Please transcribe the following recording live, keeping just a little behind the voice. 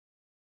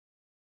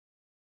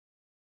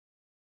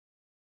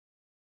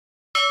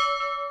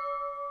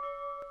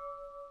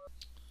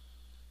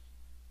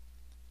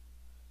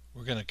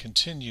we're going to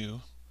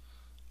continue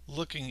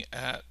looking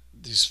at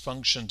these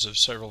functions of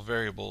several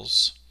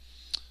variables,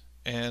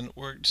 and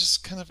we're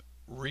just kind of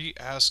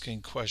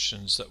re-asking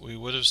questions that we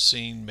would have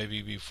seen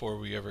maybe before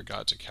we ever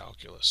got to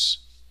calculus.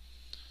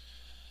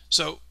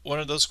 So one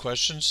of those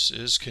questions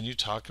is, can you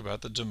talk about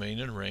the domain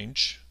and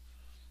range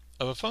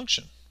of a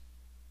function?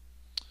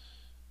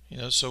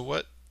 So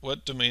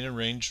what domain and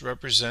range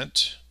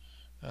represent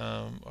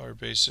are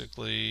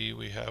basically,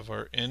 we have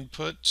our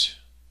input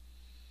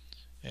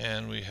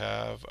and we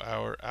have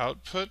our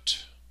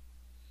output.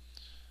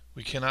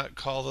 We cannot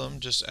call them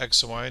just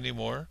x and y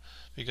anymore,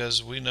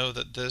 because we know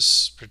that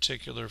this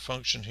particular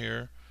function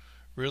here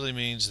really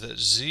means that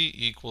z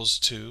equals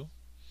 2.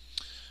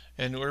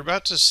 And we're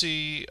about to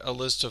see a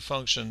list of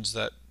functions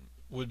that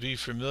would be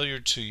familiar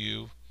to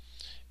you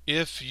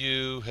if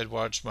you had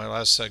watched my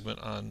last segment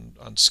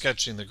on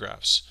sketching the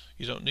graphs.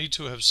 You don't need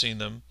to have seen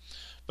them,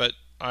 but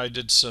I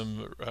did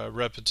some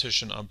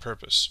repetition on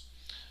purpose.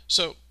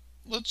 So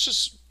let's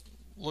just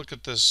look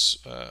at this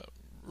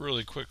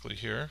really quickly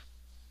here.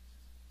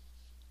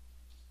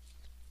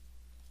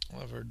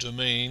 We'll have our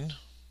domain,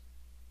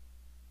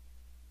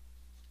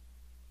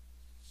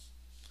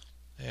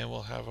 and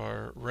we'll have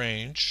our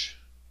range.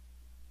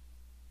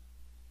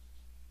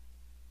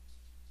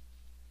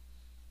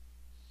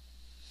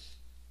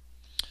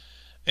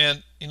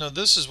 And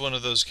this is one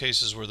of those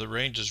cases where the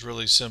range is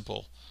really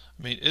simple.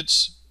 I mean,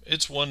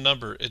 it's one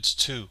number, it's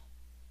 2.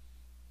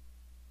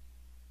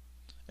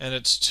 And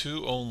it's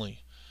 2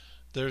 only.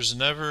 There's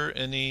never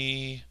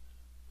any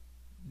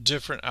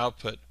different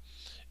output.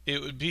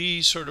 It would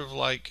be sort of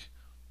like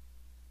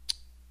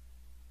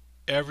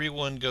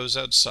everyone goes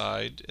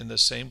outside in the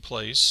same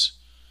place,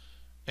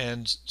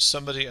 and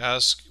somebody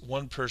asks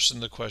one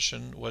person the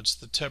question, what's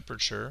the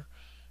temperature?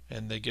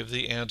 And they give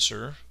the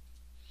answer.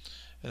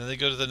 And then they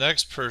go to the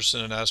next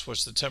person and ask,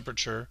 what's the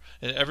temperature?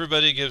 And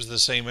everybody gives the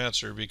same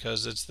answer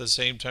because it's the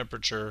same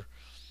temperature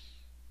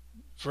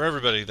for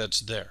everybody that's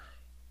there.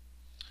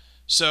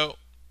 So,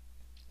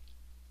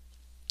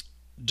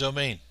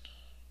 domain.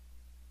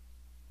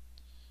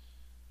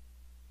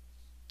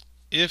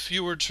 If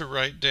you were to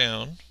write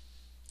down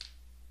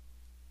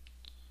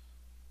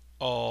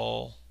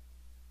all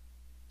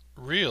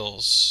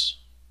reals,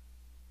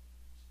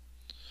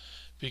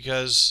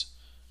 because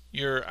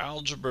your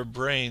algebra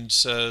brain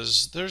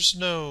says there's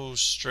no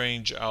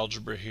strange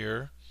algebra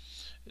here,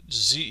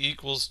 z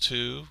equals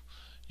 2,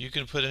 you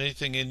can put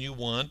anything in you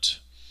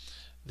want.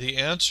 The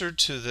answer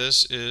to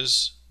this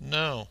is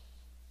no.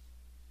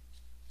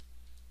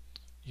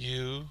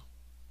 You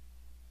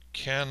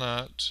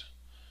cannot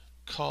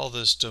call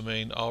this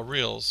domain all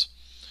reals,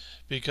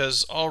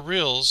 because all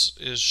reals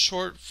is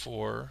short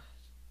for,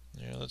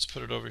 let's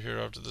put it over here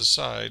off to the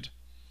side,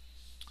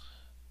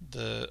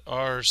 the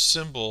R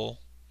symbol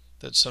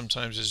that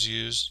sometimes is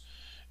used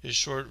is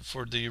short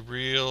for the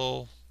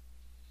real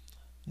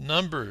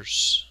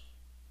numbers.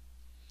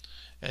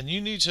 And you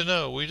need to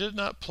know, we did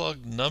not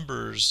plug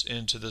numbers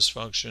into this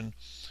function.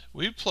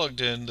 We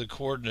plugged in the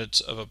coordinates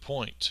of a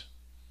point.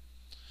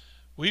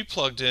 We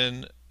plugged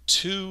in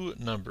 2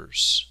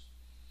 numbers,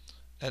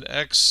 an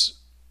x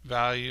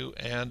value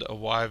and a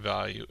y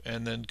value,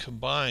 and then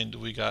combined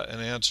we got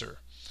an answer.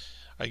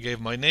 I gave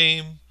my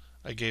name,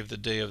 I gave the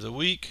day of the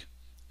week,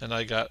 and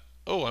I got,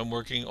 oh, I'm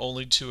working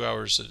only 2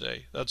 hours a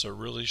day. That's a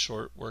really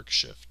short work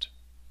shift.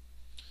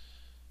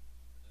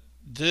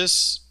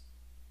 This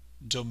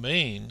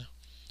domain,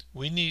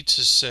 we need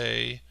to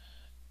say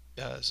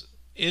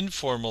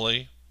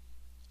informally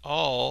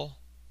all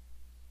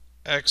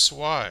x,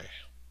 y.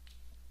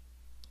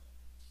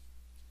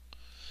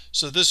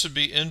 So this would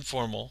be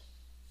informal,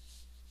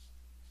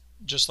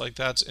 just like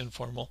that's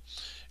informal.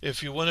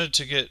 If you wanted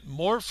to get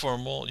more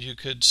formal, you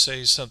could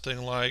say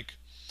something like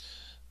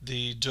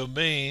the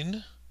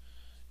domain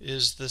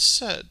is the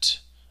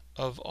set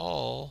of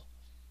all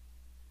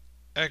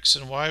x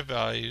and y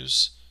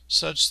values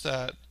such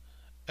that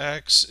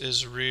x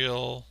is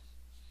real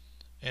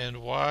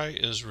and y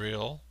is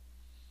real.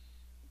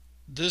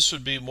 This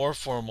would be more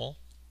formal.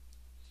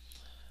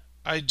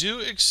 I do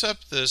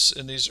accept this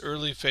in these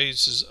early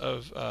phases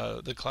of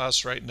the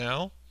class right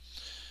now,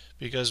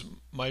 because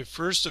my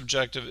first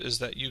objective is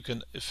that you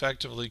can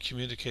effectively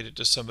communicate it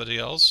to somebody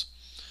else.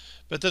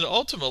 But then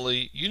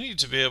ultimately, you need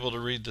to be able to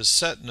read the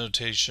set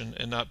notation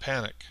and not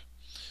panic.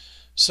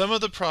 Some of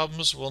the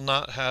problems will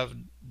not have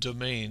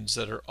domains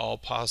that are all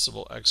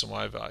possible x and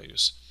y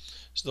values.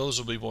 So those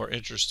will be more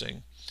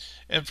interesting.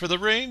 And for the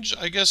range,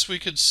 I guess we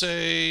could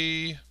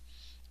say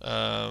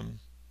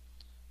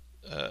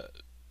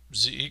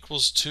z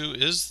equals 2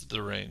 is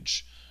the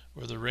range,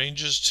 or the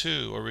range is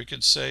 2, or we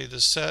could say the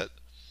set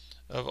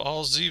of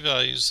all z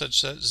values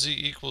such that z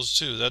equals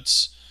 2.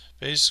 That's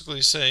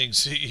basically saying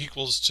z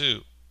equals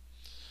 2.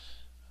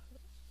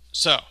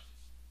 So,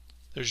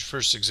 there's your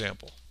first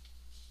example.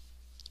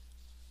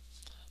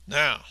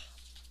 Now,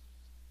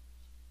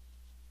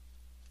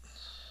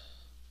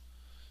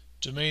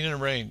 domain and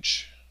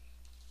range.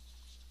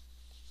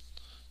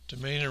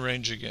 Domain and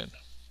range again.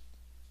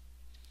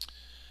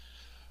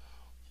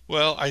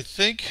 Well, I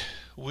think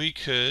we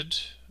could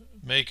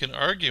make an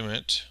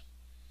argument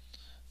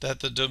that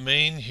the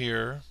domain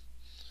here,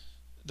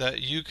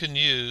 that you can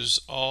use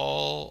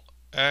all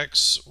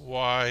x,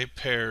 y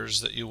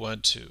pairs that you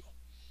want to.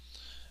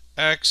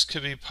 X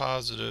could be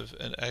positive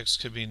and x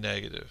could be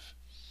negative.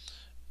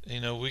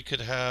 We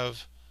could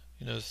have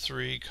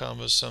 3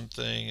 comma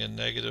something and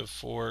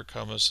 -4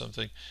 comma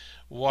something.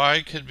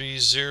 Y could be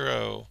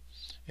 0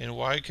 and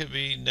y could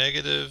be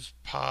negative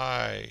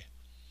pi.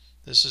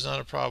 This is not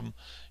a problem.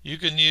 You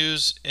can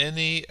use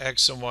any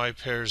x and y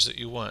pairs that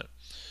you want.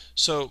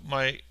 So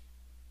my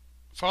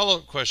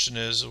follow-up question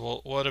is,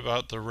 well, what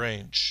about the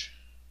range?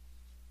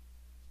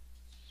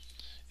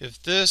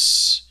 If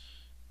this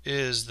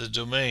is the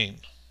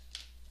domain,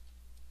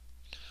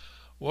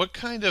 what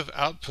kind of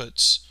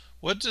outputs,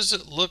 what does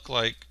it look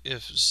like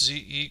if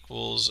z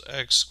equals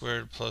x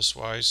squared plus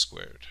y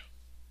squared?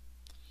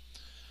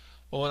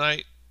 Well, when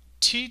I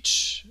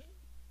teach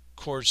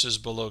courses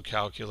below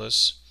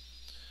calculus,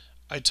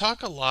 I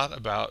talk a lot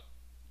about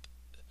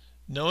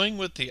knowing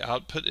what the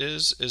output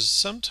is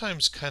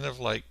sometimes kind of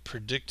like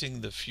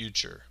predicting the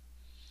future.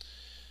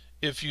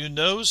 If you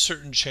know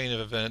certain chain of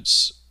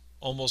events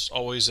almost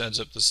always ends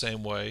up the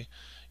same way,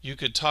 you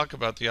could talk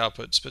about the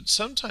outputs, but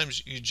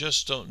sometimes you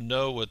just don't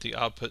know what the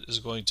output is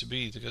going to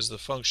be because the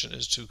function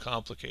is too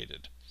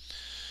complicated.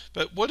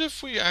 But what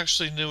if we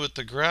actually knew what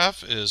the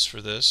graph is for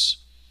this?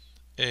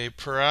 A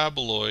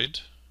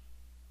paraboloid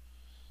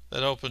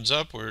that opens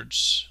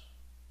upwards,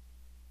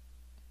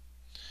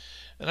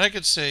 and I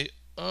could say,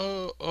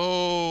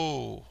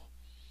 oh,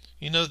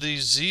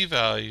 these z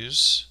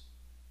values,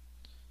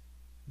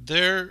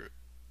 they're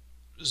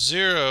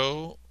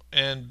 0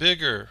 and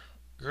bigger,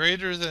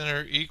 greater than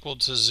or equal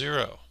to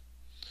 0.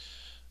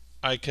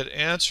 I could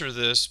answer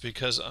this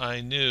because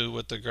I knew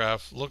what the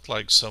graph looked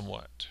like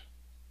somewhat.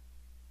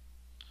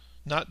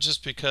 Not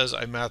just because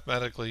I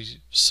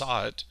mathematically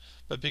saw it,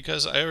 but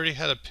because I already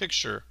had a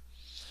picture.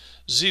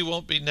 Z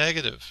won't be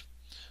negative.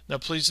 Now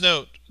please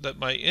note that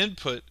my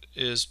input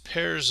is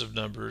pairs of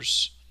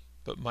numbers,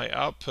 but my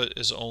output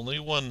is only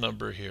one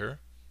number here,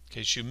 in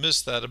case you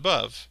missed that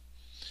above.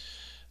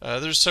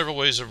 There's several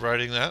ways of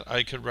writing that.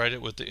 I could write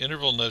it with the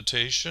interval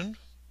notation.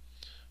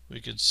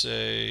 We could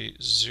say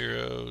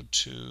 0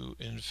 to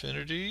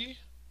infinity.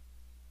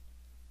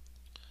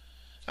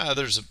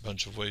 There's a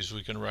bunch of ways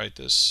we can write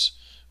this.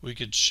 We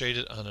could shade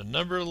it on a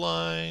number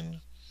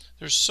line.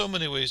 There's so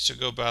many ways to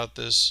go about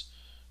this,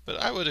 but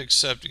I would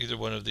accept either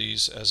one of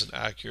these as an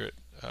accurate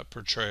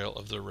portrayal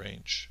of the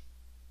range.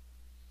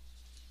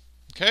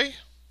 Okay,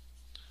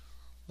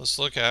 let's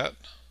look at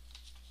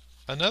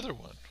another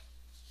one.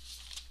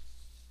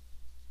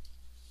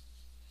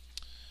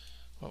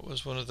 What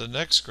was one of the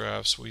next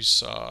graphs we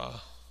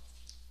saw?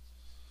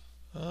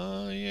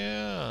 Oh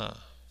yeah,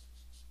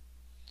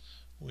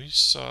 we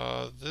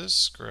saw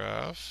this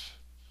graph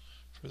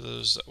for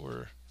those that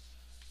were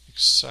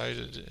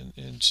excited and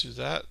into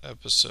that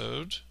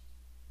episode.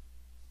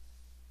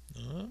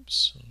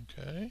 Oops,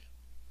 okay.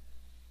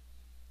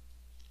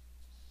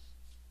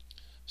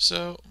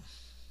 So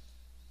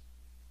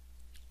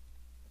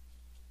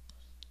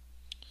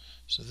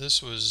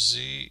this was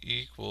z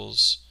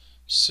equals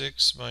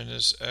 6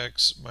 minus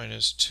x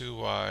minus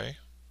 2y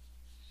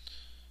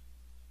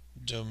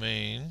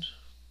domain.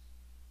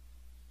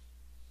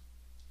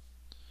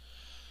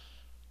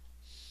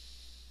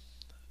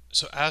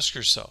 So ask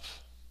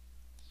yourself,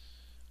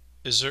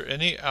 is there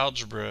any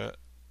algebra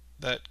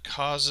that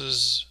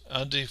causes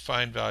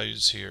undefined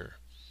values here?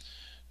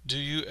 Do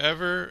you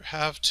ever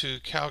have to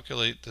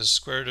calculate the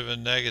square root of a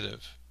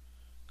negative?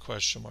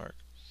 Question mark.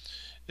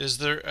 Is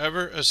there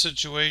ever a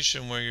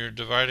situation where you're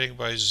dividing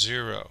by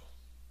 0?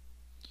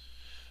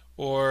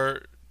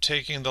 Or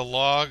taking the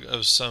log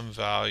of some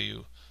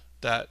value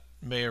that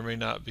may or may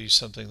not be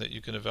something that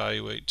you can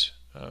evaluate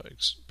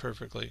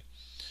perfectly?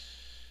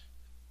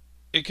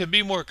 It can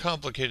be more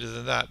complicated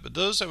than that, but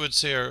those I would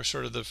say are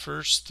sort of the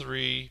first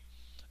 3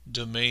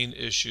 domain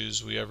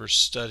issues we ever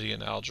study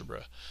in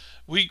algebra.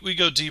 We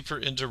go deeper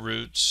into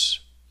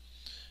roots.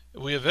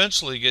 We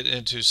eventually get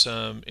into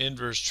some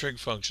inverse trig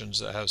functions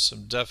that have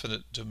some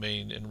definite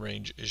domain and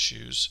range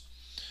issues.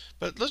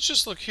 But let's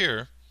just look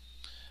here.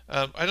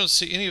 I don't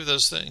see any of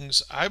those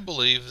things. I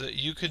believe that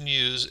you can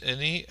use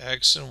any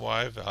x and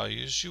y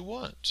values you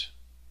want.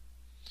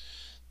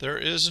 There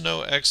is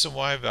no x and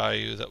y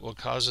value that will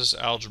cause this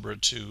algebra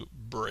to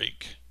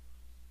break.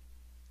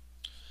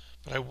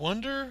 But I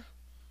wonder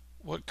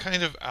what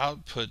kind of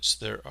outputs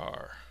there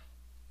are.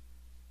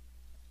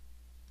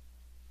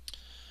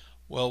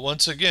 Well,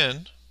 once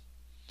again,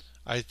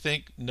 I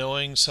think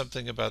knowing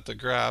something about the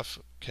graph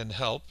can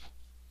help.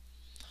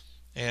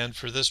 And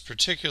for this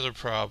particular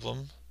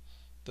problem,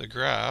 the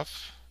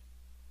graph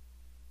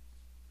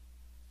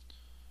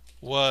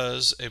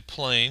was a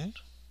plane.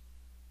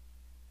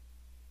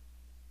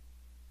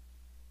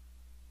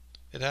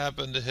 It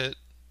happened to hit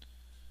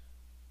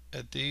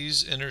at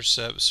these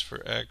intercepts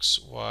for x,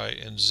 y,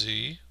 and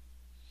z.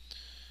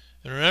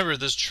 And remember,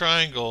 this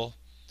triangle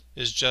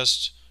is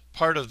just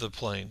part of the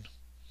plane.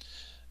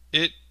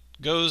 It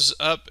goes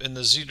up in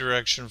the z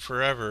direction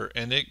forever,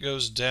 and it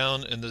goes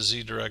down in the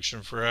z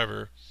direction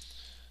forever.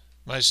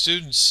 My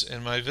students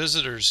and my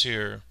visitors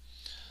here,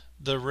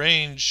 the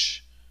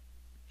range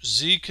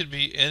z could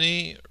be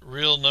any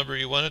real number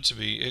you want it to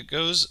be. It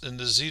goes in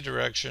the z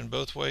direction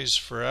both ways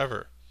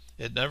forever.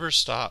 It never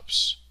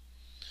stops.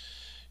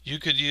 You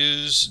could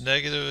use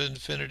negative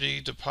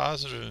infinity to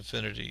positive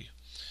infinity.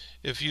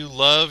 If you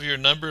love your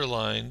number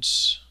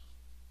lines,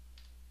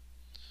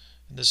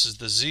 and this is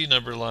the z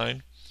number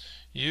line,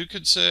 you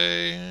could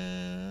say,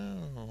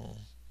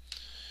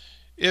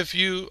 if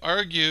you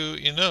argue,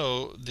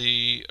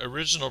 the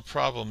original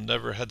problem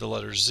never had the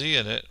letter z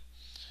in it,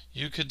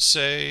 you could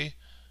say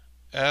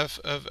f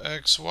of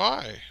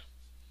xy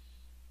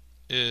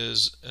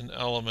is an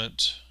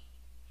element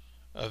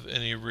of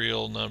any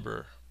real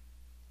number.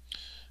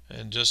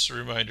 And just a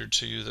reminder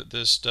to you that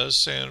this does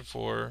stand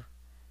for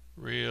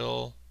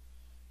real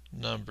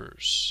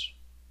numbers.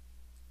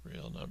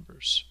 Real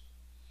numbers.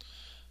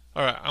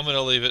 All right, I'm going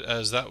to leave it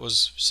as that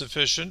was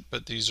sufficient,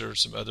 but these are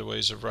some other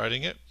ways of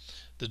writing it.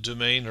 The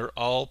domain are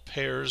all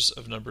pairs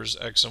of numbers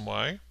x and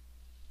y.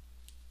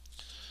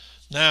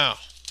 Now,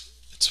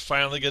 it's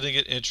finally going to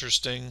get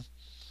interesting,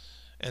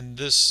 and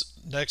this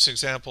next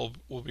example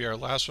will be our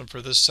last one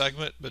for this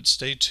segment, but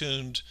stay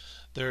tuned.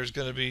 There's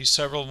going to be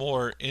several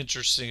more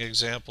interesting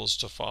examples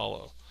to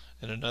follow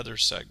in another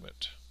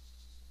segment.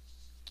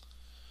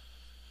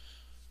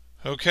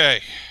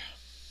 Okay,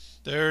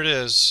 there it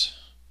is,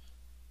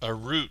 a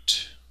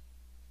root.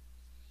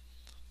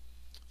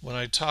 When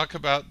I talk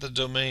about the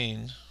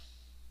domain,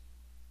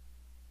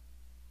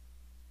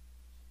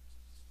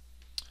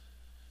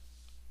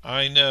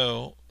 I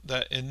know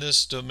that in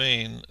this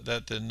domain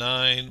that the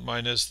 9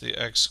 minus the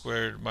x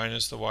squared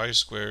minus the y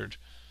squared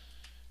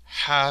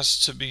has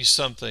to be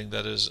something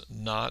that is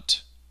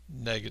not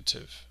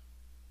negative.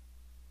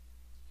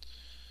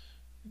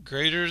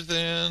 Greater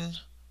than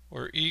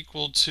or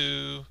equal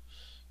to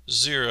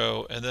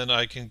 0, and then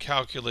I can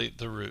calculate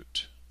the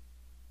root.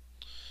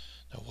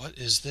 Now what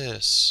is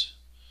this?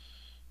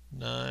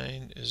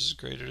 9 is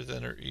greater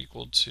than or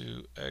equal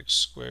to x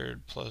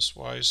squared plus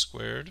y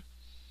squared,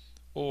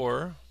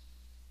 or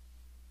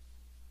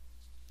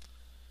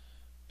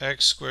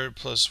x squared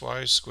plus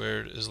y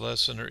squared is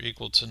less than or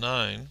equal to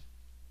 9.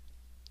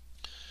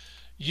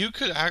 You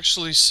could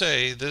actually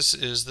say this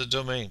is the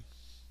domain.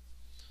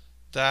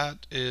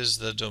 That is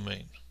the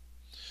domain.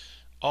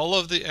 All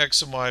of the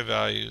x and y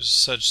values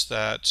such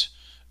that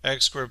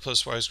x squared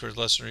plus y squared is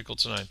less than or equal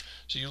to 9.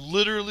 So you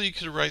literally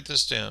could write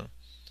this down.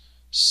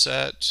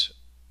 Set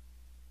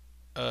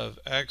of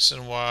x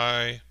and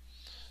y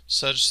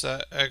such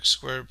that x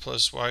squared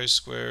plus y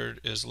squared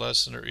is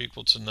less than or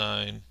equal to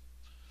 9.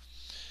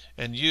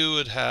 And you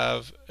would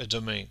have a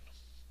domain.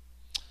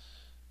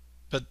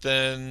 But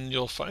then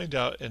you'll find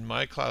out in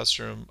my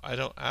classroom, I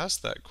don't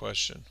ask that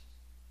question.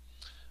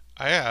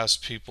 I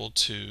ask people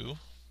to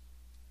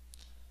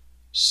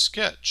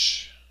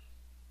sketch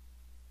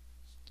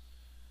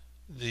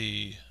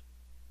the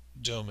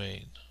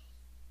domain.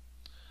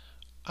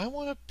 I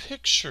want a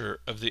picture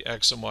of the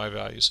x and y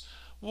values.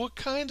 What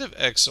kind of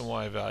x and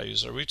y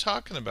values are we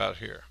talking about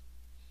here?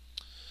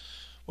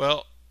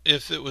 Well,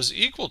 if it was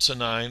equal to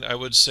 9, I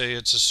would say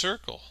it's a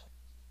circle.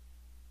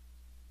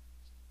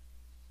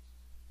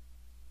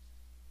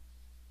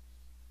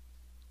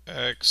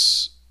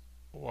 X,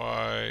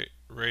 y,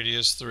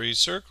 radius 3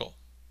 circle.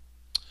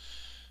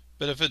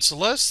 But if it's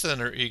less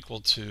than or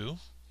equal to,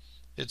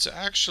 it's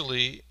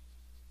actually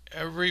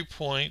every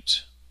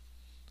point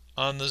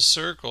on the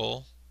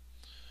circle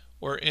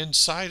or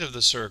inside of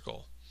the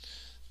circle.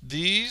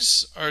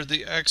 These are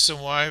the x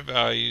and y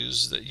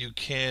values that you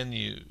can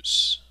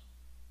use.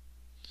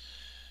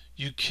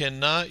 You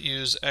cannot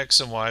use x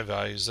and y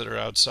values that are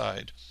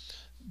outside.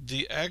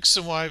 The x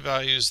and y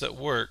values that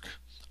work,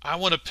 I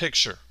want a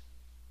picture.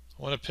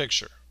 I want a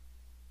picture.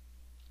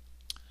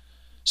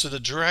 So the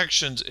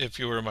directions, if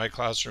you were in my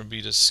classroom, would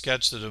be to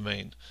sketch the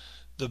domain.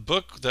 The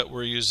book that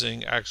we're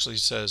using actually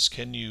says,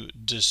 can you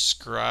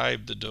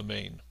describe the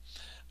domain?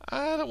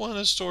 I don't want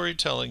a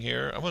storytelling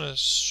here. I want to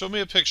show me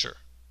a picture.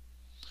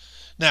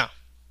 Now,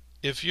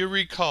 if you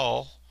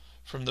recall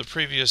from the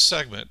previous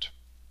segment,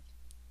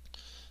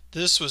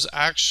 this was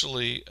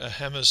actually a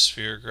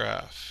hemisphere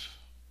graph.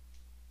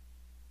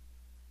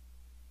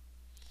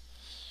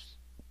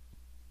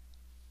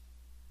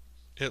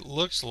 It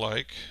looked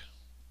like,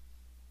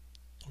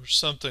 or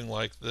something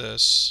like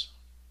this,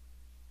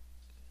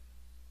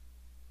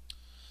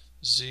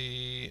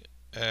 z,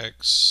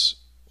 x,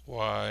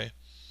 y.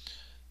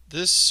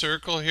 This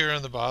circle here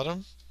on the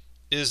bottom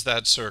is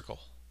that circle.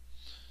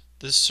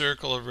 This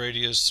circle of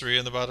radius 3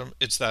 on the bottom,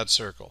 it's that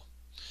circle.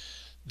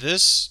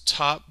 This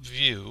top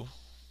view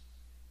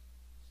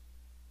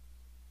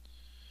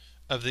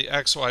of the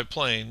XY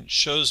plane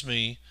shows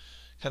me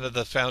kind of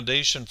the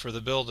foundation for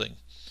the building.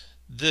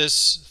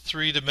 This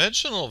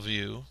three-dimensional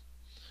view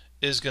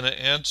is going to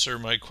answer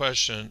my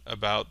question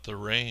about the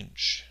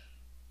range.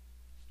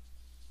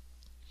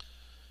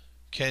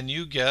 Can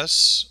you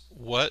guess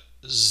what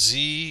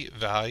z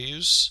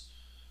values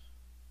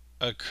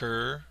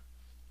occur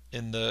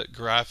in the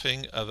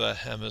graphing of a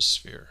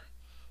hemisphere.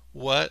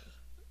 What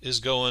is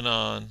going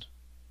on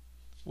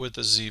with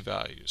the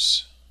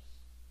z-values?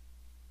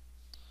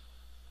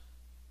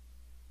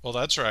 Well,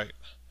 that's right.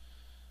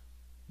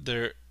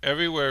 They're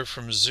everywhere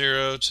from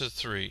 0 to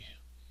 3.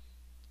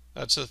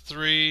 That's a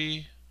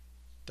 3.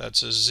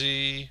 That's a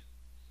z.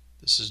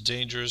 This is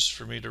dangerous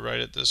for me to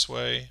write it this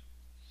way,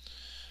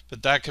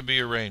 but that could be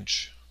a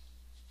range.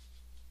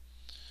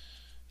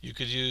 You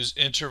could use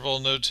interval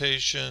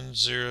notation,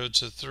 0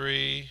 to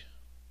 3.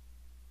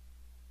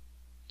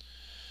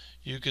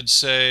 You could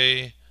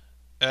say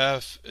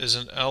f is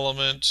an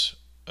element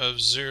of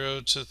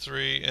 0 to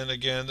 3. And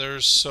again,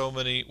 there's so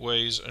many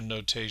ways and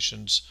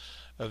notations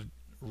of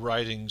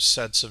writing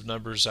sets of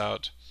numbers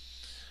out.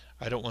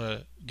 I don't want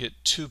to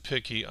get too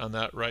picky on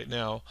that right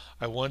now.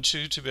 I want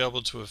you to be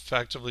able to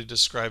effectively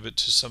describe it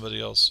to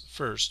somebody else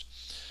first.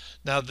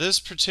 Now, this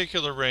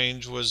particular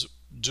range was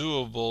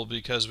doable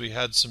because we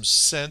had some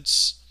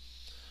sense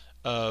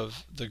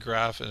of the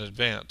graph in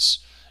advance.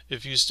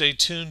 If you stay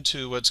tuned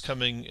to what's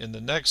coming in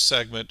the next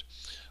segment,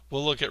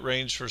 we'll look at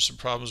range for some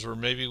problems where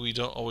maybe we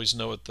don't always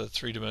know what the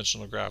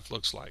three-dimensional graph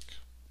looks like.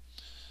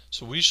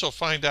 So we shall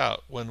find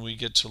out when we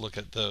get to look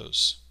at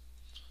those.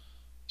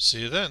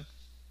 See you then.